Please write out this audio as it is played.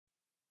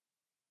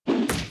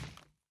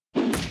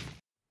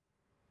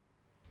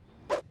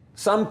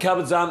Some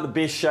cupboards aren't the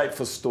best shape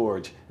for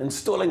storage.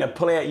 Installing a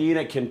pull-out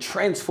unit can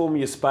transform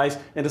your space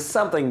into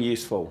something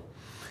useful.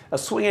 A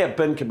swing-out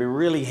bin can be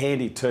really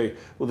handy too.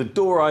 With the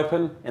door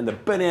open and the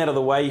bin out of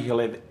the way, you'll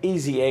have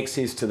easy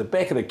access to the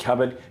back of the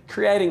cupboard,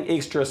 creating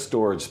extra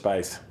storage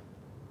space.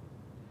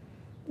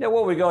 Now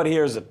what we got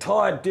here is a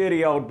tired,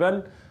 dirty old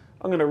bin.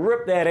 I'm going to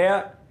rip that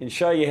out and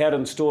show you how to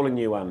install a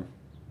new one.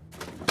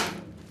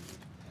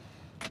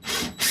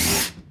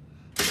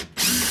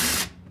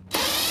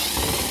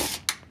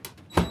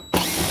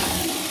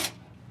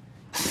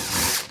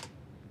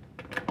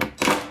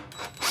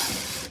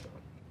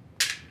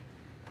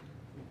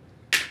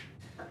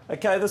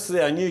 Okay, this is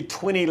our new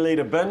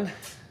 20-litre bin.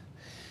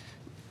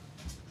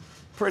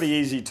 Pretty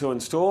easy to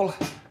install.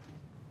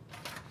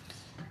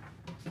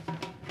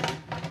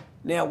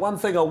 Now, one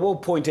thing I will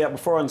point out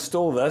before I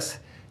install this,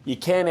 you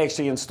can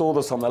actually install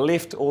this on the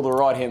left or the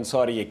right-hand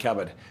side of your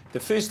cupboard.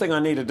 The first thing I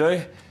need to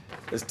do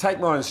is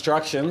take my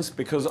instructions,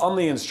 because on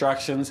the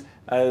instructions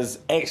is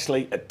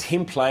actually a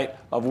template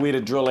of where to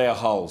drill our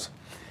holes.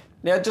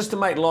 Now, just to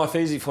make life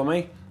easy for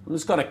me, I'm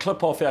just going to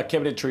clip off our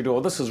cabinetry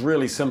door. This is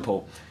really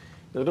simple.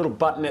 There's a little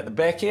button at the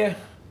back here.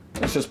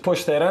 Let's just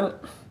push that in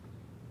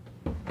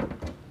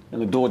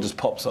and the door just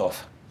pops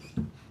off.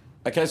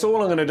 Okay, so all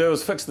I'm going to do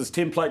is fix this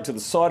template to the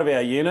side of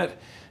our unit.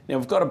 Now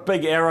we've got a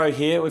big arrow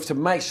here. We have to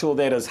make sure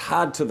that is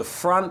hard to the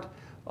front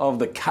of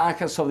the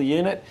carcass of the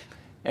unit,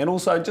 and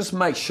also just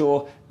make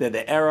sure that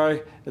the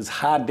arrow is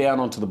hard down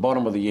onto the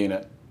bottom of the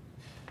unit.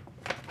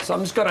 So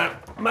I'm just going to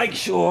make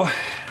sure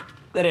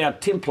that our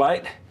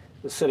template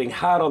is sitting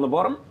hard on the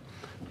bottom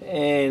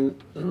and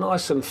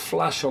nice and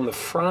flush on the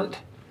front,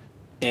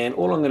 and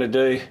all I'm going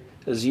to do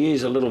is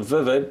use a little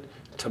vivid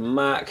to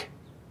mark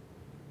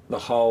the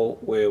hole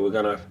where we're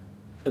going to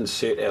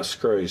insert our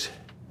screws.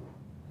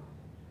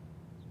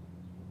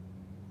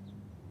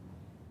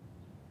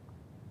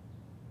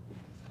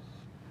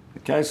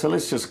 Okay, so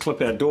let's just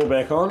clip our door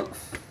back on,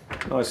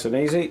 nice and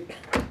easy.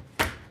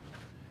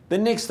 The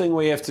next thing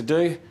we have to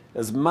do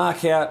is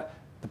mark out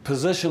the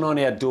position on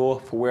our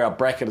door for where our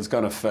bracket is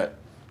going to fit.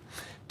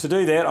 To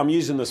do that, I'm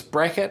using this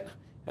bracket,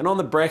 and on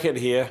the bracket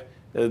here,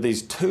 there are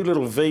these two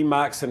little V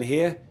marks in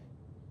here.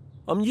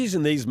 I'm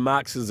using these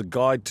marks as a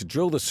guide to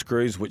drill the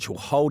screws which will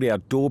hold our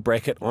door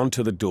bracket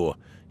onto the door.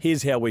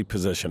 Here's how we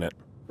position it.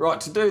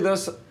 Right, to do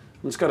this, I'm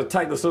just going to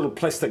take this little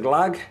plastic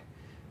lug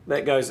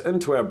that goes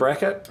into our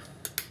bracket.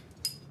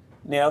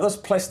 Now this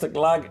plastic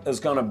lug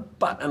is going to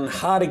butt in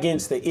hard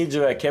against the edge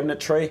of our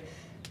cabinetry,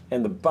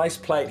 and the base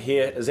plate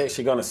here is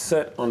actually going to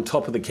sit on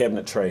top of the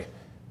cabinetry.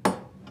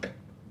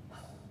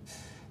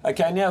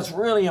 Okay, now it's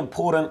really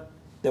important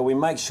that we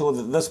make sure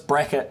that this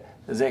bracket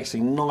is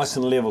actually nice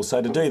and level.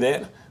 So to do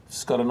that, I've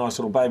just got a nice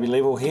little baby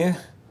level here,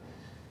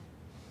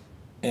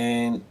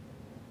 and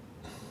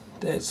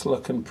that's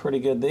looking pretty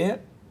good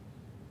there.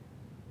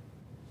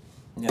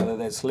 Now that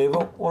that's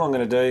level, all I'm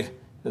going to do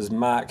is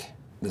mark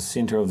the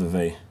center of the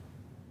V.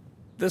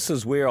 This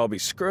is where I'll be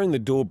screwing the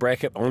door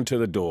bracket onto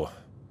the door.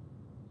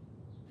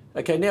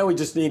 Okay, now we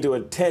just need to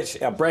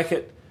attach our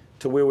bracket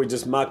to where we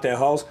just marked our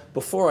holes.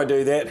 Before I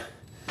do that,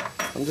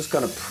 I'm just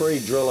going to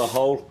pre-drill a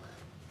hole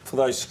for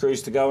those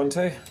screws to go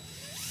into.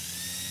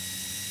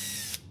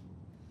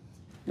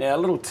 Now a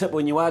little tip,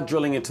 when you are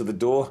drilling into the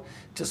door,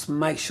 just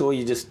make sure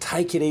you just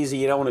take it easy.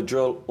 You don't want to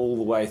drill all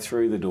the way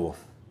through the door.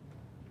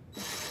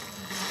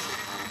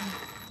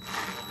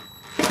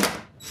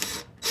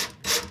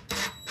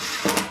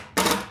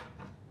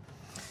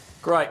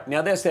 Great,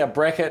 now that's our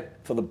bracket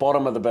for the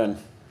bottom of the bin.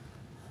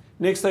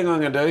 Next thing I'm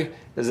going to do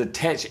is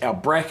attach our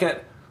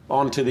bracket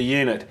onto the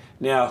unit.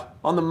 Now,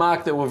 on the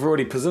mark that we've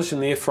already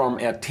positioned there from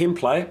our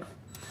template,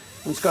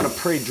 I'm just going to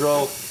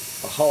pre-drill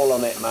a hole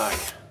on that mark.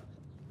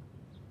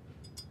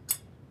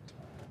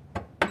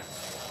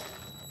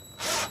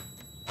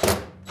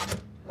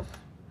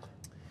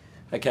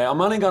 Okay,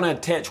 I'm only going to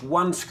attach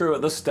one screw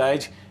at this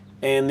stage,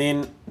 and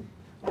then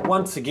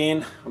once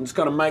again, I'm just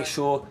going to make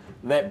sure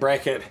that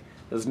bracket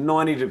is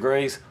 90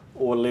 degrees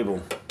or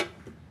level.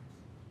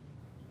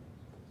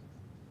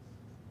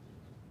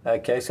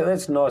 Okay, so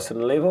that's nice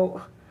and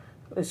level.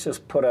 Let's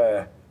just put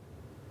a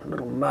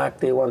little mark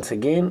there once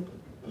again.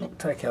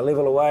 Take our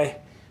level away,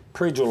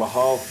 pre-drill a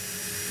hole,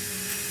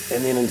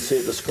 and then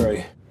insert the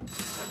screw.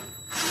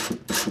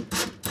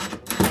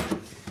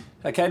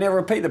 Okay, now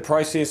repeat the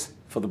process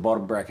for the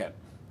bottom bracket.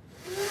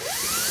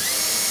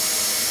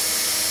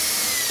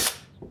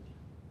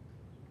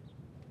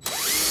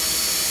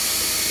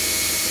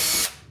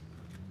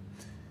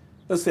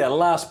 This is our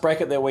last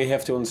bracket that we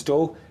have to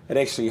install. It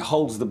actually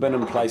holds the bin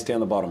in place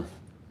down the bottom.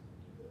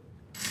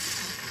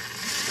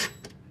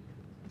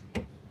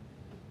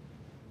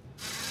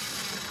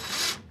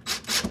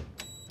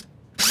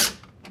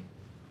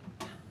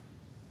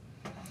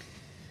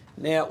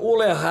 Now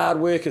all our hard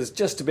work is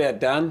just about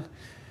done.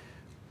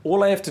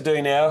 All I have to do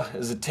now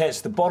is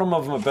attach the bottom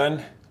of my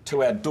bin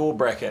to our door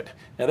bracket.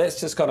 Now that's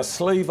just got to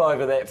sleeve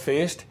over that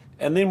first,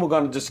 and then we're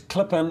going to just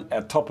clip in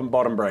our top and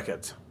bottom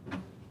brackets.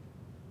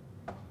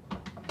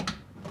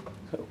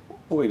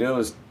 All we do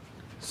is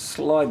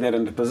slide that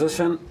into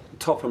position,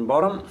 top and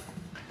bottom.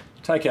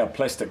 take our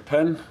plastic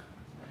pin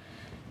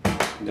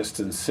and just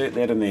insert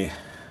that in there.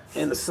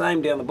 And the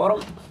same down the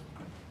bottom.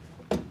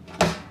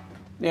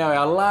 Now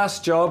our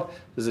last job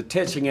is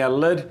attaching our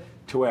lid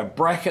to our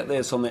bracket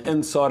that's on the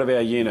inside of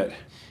our unit.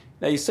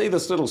 Now you see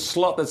this little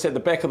slot that's at the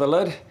back of the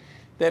lid?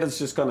 That is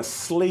just going to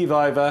sleeve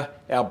over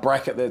our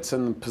bracket that's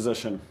in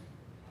position.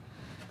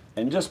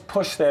 And just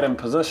push that in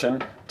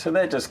position till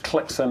that just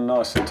clicks in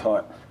nice and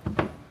tight.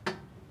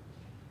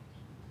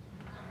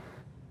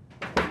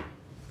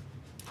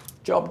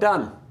 Job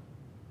done.